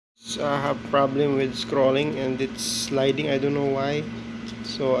I have problem with scrolling and it's sliding. I don't know why.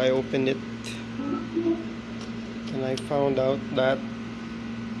 So I opened it and I found out that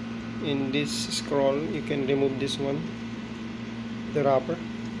in this scroll you can remove this one, the wrapper.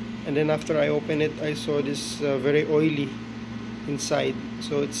 And then after I open it, I saw this very oily inside,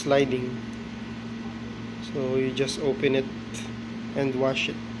 so it's sliding. So you just open it and wash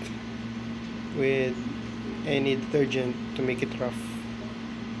it with any detergent to make it rough.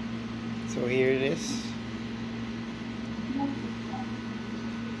 So here it is.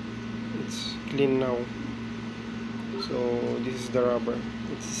 It's clean now. So this is the rubber.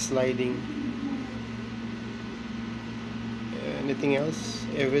 It's sliding. Anything else?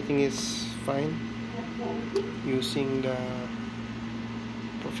 Everything is fine. Using the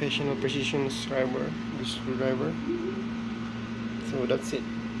professional precision screwdriver. So that's it.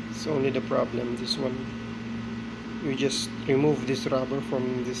 It's only the problem. This one. You just remove this rubber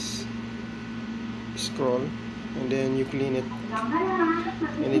from this scroll and then you clean it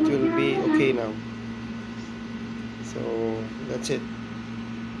and it will be okay now. So that's it.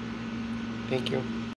 Thank you.